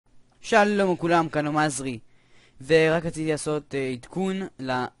שלום לכולם, כאן omazry, ורק רציתי לעשות עדכון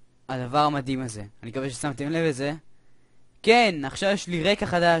לדבר המדהים הזה. אני מקווה ששמתם לב לזה. כן, עכשיו יש לי רקע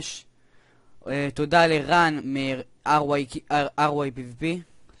חדש. תודה לרן מRYPVP,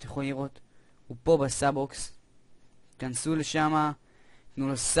 אתם יכולים לראות, הוא פה בסאבוקס. כנסו לשם, תנו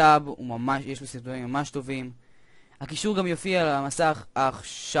לו סאב, הוא ממש, יש לו סרטונים ממש טובים. הקישור גם יופיע על המסך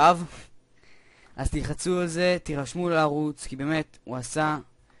עכשיו, אז תלחצו על זה, תירשמו לערוץ, כי באמת הוא עשה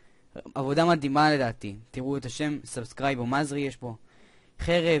עבודה מדהימה לדעתי. תראו את השם, סאבסקרייב omazry, יש פה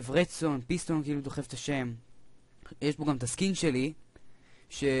חרב, רדסטון, פיסטון, כאילו דוחף את השם. יש פה גם את הסקין שלי,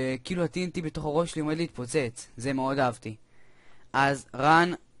 שכאילו הטינטי בתוך הראש שלי עומד להתפוצץ. זה מאוד אהבתי. אז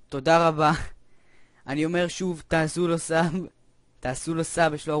רן, תודה רבה. אני אומר שוב, תעשו לו סאב. תעשו לו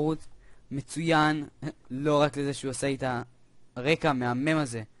סאב, יש לו ערוץ מצוין. לא רק לזה שהוא עשה את הרקע מהמם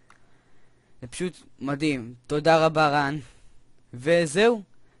הזה. זה פשוט מדהים. תודה רבה רן. וזהו.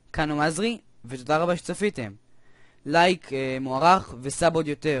 כאן omazry, ותודה רבה שצפיתם. לייק מוערך וסאב עוד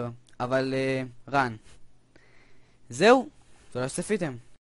יותר. אבל רן. זהו. תודה שצפיתם.